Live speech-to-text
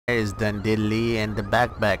is done Didley and the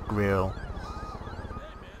backpack grill.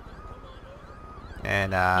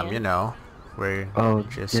 And you know, we're Oh,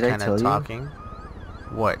 just did I kind of tell you? talking.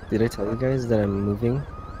 What? Did I tell you guys that I'm moving?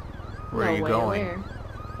 Where are No you way, going? where?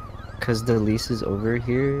 Cause the lease is over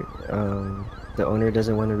here. The owner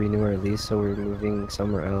doesn't want to renew our lease, so we're moving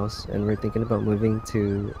somewhere else, and we're thinking about moving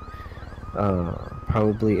to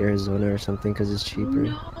probably Arizona or something, cause it's cheaper.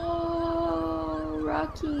 No,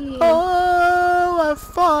 Rocky. Oh, I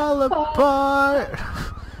fall Oh, apart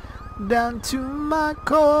down to my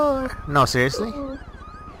core. No, seriously?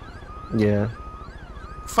 Yeah.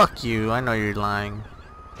 Fuck you. I know you're lying.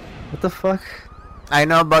 What the fuck? I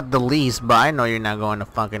know about the lease, but I know you're not going to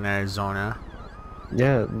fucking Arizona.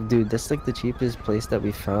 Yeah, dude, that's like the cheapest place that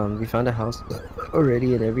we found. We found a house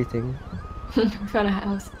already and everything. we found a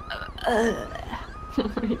house.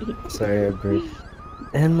 Sorry, I burped.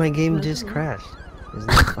 And my game That's just okay. crashed. Isn't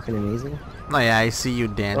that fucking amazing? Oh yeah, I see you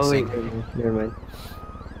Oh dancing. wait, never mind.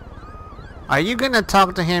 Are you gonna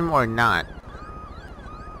talk to him or not?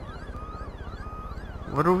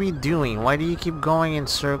 What are we doing? Why do you keep going in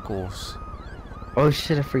circles? Oh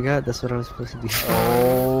shit, I forgot. That's what I was supposed to do.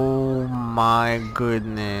 Oh my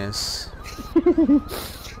goodness.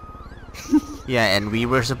 Yeah, and we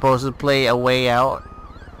were supposed to play A Way Out.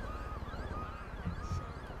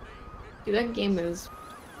 Dude, that game is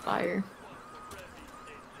fire.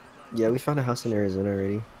 Yeah, we found a house in Arizona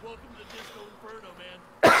already.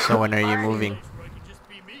 So when are you moving?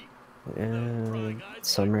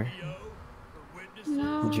 Summer,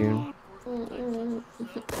 No. June.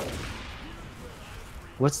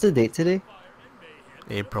 What's the date today?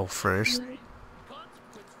 April 1st.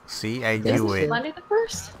 See, I Yes. knew it. Monday the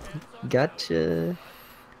 1st? Gotcha.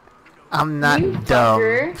 I'm not You dumb.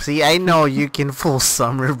 fucker. See, I know you can fool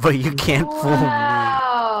Summer, but you can't fool me.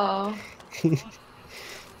 Wow.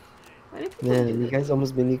 Why do people do Man, you this? guys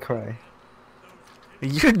almost made me cry.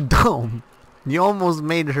 You're dumb. You almost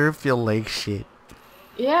made her feel like shit.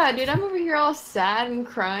 Yeah, dude, I'm over here all sad and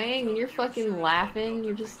crying, and you're fucking laughing.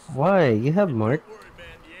 You're just. Why? You have Mark.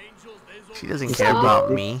 She doesn't It's care No.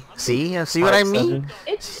 about me. See? See what I mean?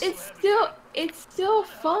 It's still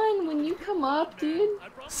fun when you come up, dude.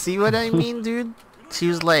 See what I mean, dude? She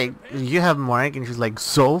was like, you have Mark, and she's like,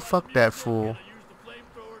 so fuck that fool.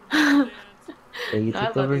 Yeah, you No, I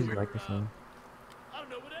took love over you. his microphone.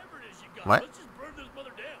 What?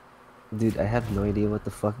 Dude, I have no idea what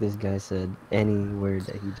the fuck this guy said. Any word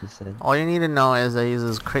that he just said. All you need to know is that he's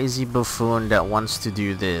this crazy buffoon that wants to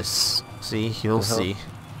do this. See? You'll The hell? see.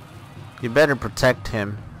 You better protect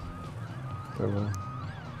him. For what?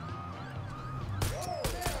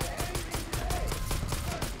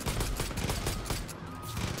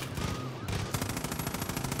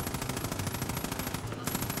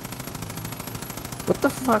 What the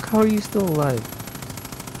fuck? How are you still alive?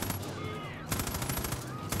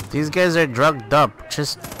 These guys are drugged up.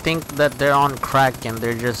 Just think that they're on crack and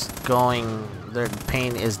they're just going... Their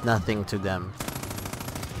pain is nothing to them.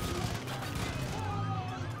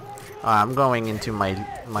 I'm going into my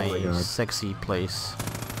God. sexy place.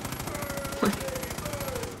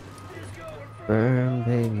 Burn,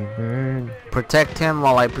 baby, burn. Protect him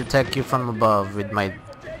while I protect you from above with my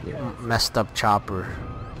Yeah. messed up chopper.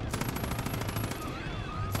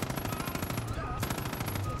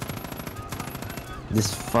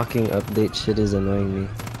 This fucking update shit is annoying me.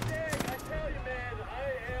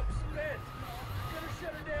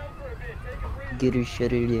 Get her,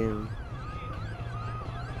 shut her down.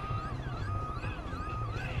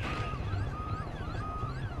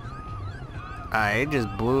 He just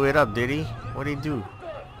blew it up, did he? What'd he do?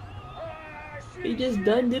 He just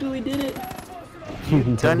done diddly did it.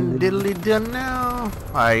 Done diddly done now.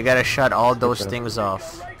 Alright, you gotta shut all those things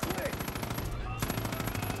off.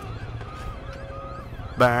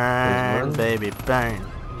 Burn, one. baby, burn.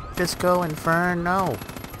 Disco Inferno.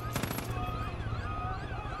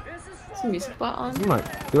 Is the music bot on? Come on.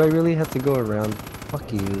 Do I really have to go around?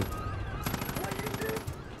 Fuck you.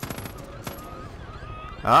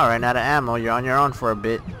 Oh, ran out of ammo. You're on your own for a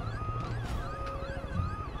bit.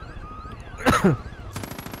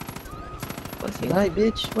 Bless you. Die,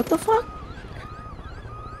 bitch. What the fuck?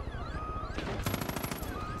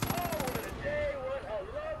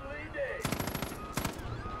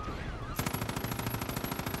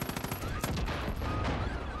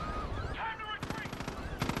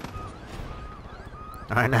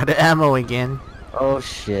 I ran out of ammo again. Oh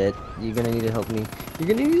shit. You're gonna need to help me. You're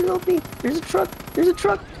gonna need to help me. There's a truck. There's a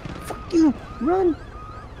truck. Fuck you. Run.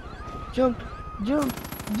 Jump. Jump.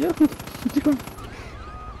 Jump. Jump.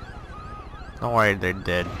 Don't worry, they're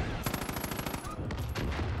dead.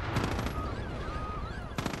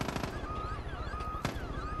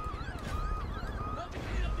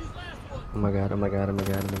 my god, oh my god, oh my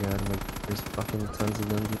god, oh my god, oh my god. There's fucking tons of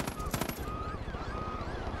them.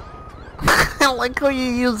 I like how you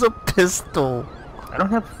use a pistol. I don't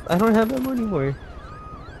have ammo anymore.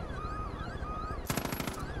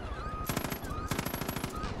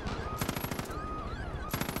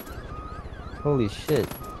 Holy shit.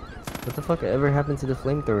 What the fuck ever happened to the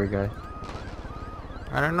flamethrower guy?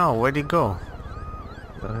 I don't know. Where'd he go?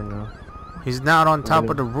 I don't know. He's not on top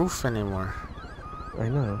of the roof anymore. I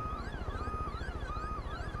know.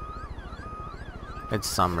 It's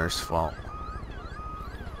Summer's fault.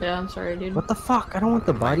 Yeah, I'm sorry, dude. What the fuck? I don't want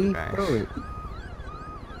the body. guy. Throw it.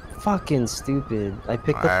 Fucking stupid. I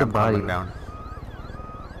picked up Alright, the I'm body. coming down.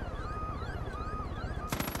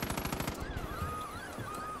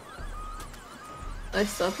 I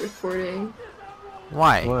stopped recording.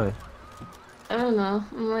 Why? Why? I don't know.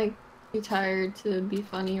 I'm like too tired to be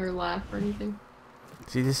funny or laugh or anything.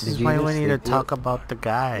 See, this Did is you why even we need to sleep talk about the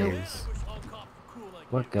guys.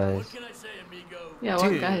 What guys? Yeah,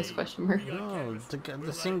 what guys? Question mark. No,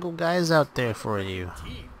 the single guys out there for you.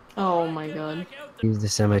 Oh my god. Use the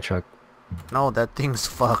semi-truck. No, that thing's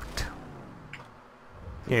fucked.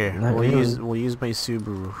 Here, Not we'll really. use my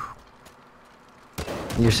Subaru.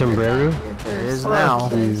 Your sombrero? It is now.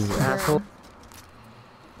 You asshole.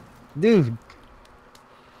 Dude.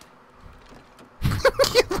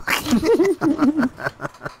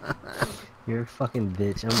 You're a fucking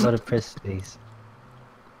bitch. I'm about to press space.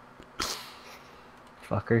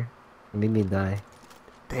 Fucker. You made me die.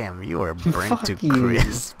 Damn, you are burnt to Fuck you.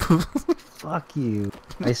 crisp. Fuck you.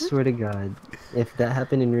 I swear to God. If that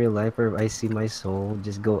happened in real life or I see my soul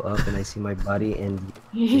just go up and I see my body and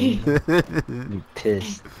you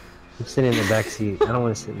pissed. I'm sitting in the back seat. I don't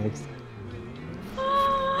want to sit next to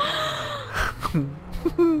you.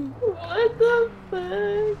 What the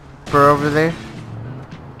fuck? We're over there.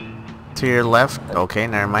 To your left. Okay,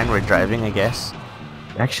 never mind. We're driving, I guess.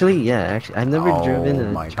 Actually, yeah, I've never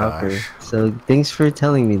driven my a chopper. gosh. So thanks for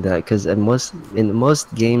telling me that, because in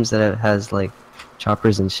most games that has like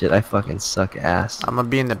choppers and shit, I fucking suck ass. I'm gonna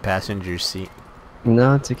be in the passenger seat.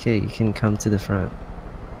 No, it's okay. You can come to the front.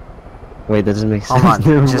 Wait, that doesn't make sense. Hold on.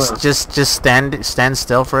 Never just stand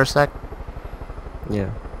still for a sec. mind. Yeah.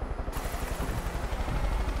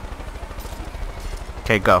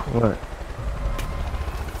 Okay, go. What?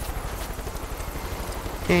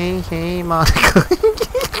 Hey, Monica.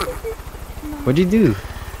 What'd you do?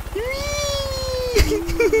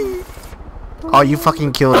 Oh, you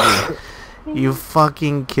fucking killed me. You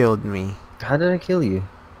fucking killed me. How did I kill you?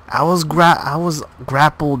 I was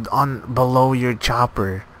grappled on below your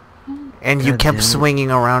chopper, and you God kept damn it.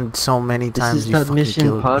 swinging around so many This times. is You not fucking Mission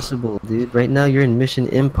killed me. Impossible, dude. Right now you're in Mission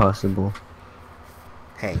Impossible.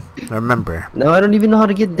 Hey, remember, No, I don't even know how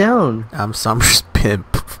to get down. I'm Summer's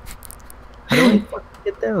pimp. How do I fucking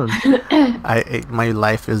get down? My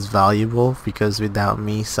life is valuable because without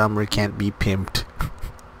me, Summer can't be pimped.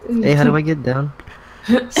 Hey, how do I get down?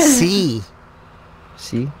 See?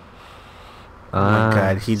 See? Oh my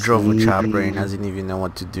god, he drove a chopper and doesn't even know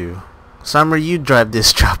what to do. Summer, you drive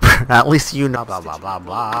this chopper. At least you know. Blah blah blah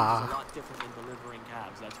blah.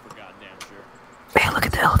 Hey, look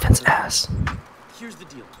at the elephant's ass. Here's the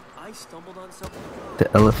deal. I stumbled on something. The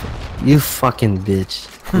elephant. You fucking bitch.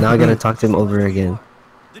 Now I gotta talk to him over again.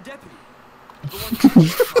 The deputy. The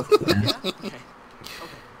one. Yeah? Okay.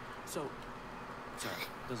 So, sorry.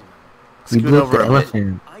 Doesn't matter. We Scoot blew up over the a bit.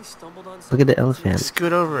 elephant. I stumbled on Look something. at the elephant.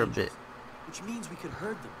 Scoot over a bit. Which means we could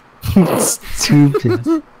herd them. Stupid.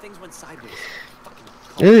 Things went sideways.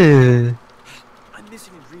 Fucking Ugh. I'm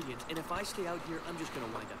missing ingredients, and if I stay out here, I'm just gonna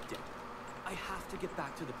wind up dead. I have to get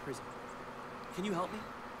back to the prison. Can you help me?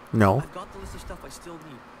 No. I've got the list of stuff I still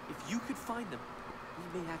need. If you could find them,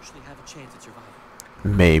 we may actually have a chance at surviving.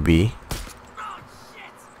 Maybe. Oh,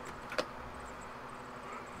 shit!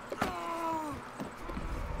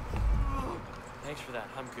 Thanks for that.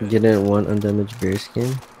 I'm good. Didn't want undamaged bear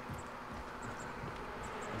skin.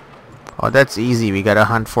 Oh, that's easy. We gotta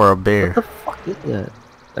hunt for a bear. What the fuck is that?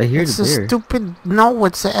 I hear It's the a bear. stupid. No,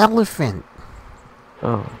 it's an elephant.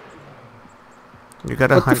 Oh. You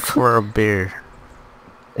gotta What the hunt fuck? for a bear.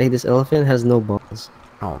 Hey, this elephant has no balls.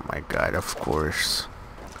 Oh my god, of course.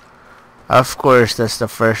 Of course, that's the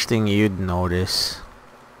first thing you'd notice.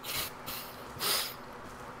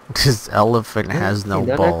 This elephant has no Hey,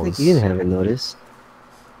 don't act balls. like you haven't noticed.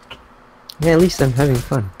 Yeah, at least I'm having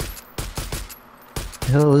fun.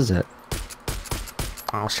 The hell is that?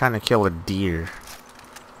 I was trying to kill a deer.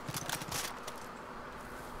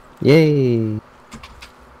 Yay!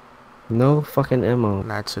 No fucking ammo.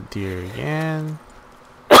 That's a deer again.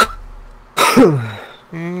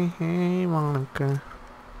 Hey, Monica.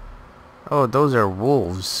 Oh, those are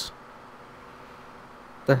wolves.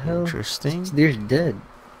 The hell? Interesting. This deer's dead.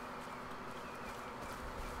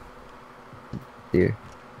 Deer.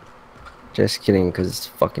 Just kidding, cause it's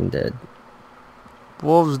fucking dead.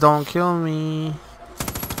 Wolves don't kill me.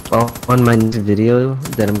 Oh, on my next video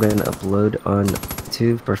that I'm gonna upload on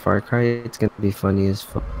YouTube for Far Cry, it's gonna be funny as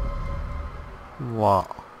fuck. What?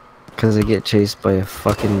 Cause I get chased by a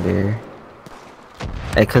fucking bear.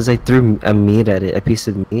 Cause I threw a meat at it, a piece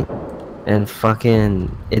of meat, and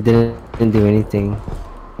fucking it didn't do anything.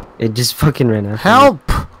 It just fucking ran after me. Help!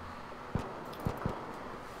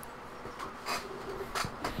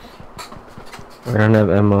 I don't have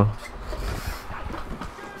ammo.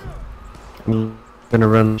 I'm gonna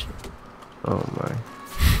run. Oh my.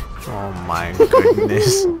 Oh my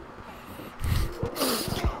goodness.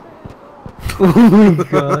 Oh my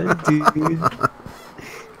god, dude.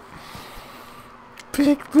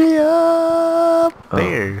 Pick me up!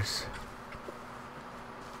 Bears.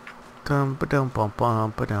 What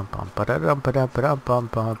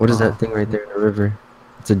is that thing right there in the river?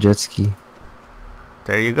 It's a jet ski.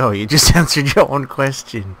 There you go, you just answered your own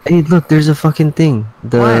question. Hey, look, there's a fucking thing.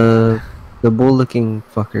 The bull-looking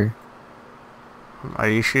fucker. Are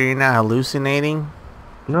you sure you're not hallucinating?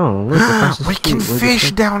 No, look, across the We street. can Where's the fish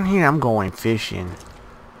thing? down here. I'm going fishing.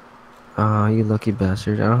 Ah, you lucky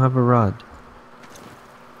bastard. I don't have a rod.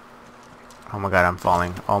 Oh my god, I'm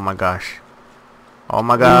falling. Oh my gosh. Oh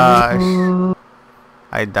my gosh.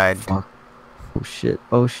 I died. Fuck. Oh shit.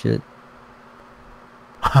 Oh shit.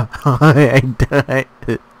 I died.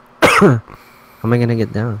 How am I gonna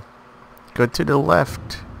get down? Go to the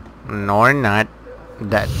left. No, or not.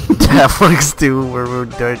 That works too. Where we're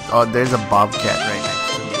there. Oh, there's a bobcat right now.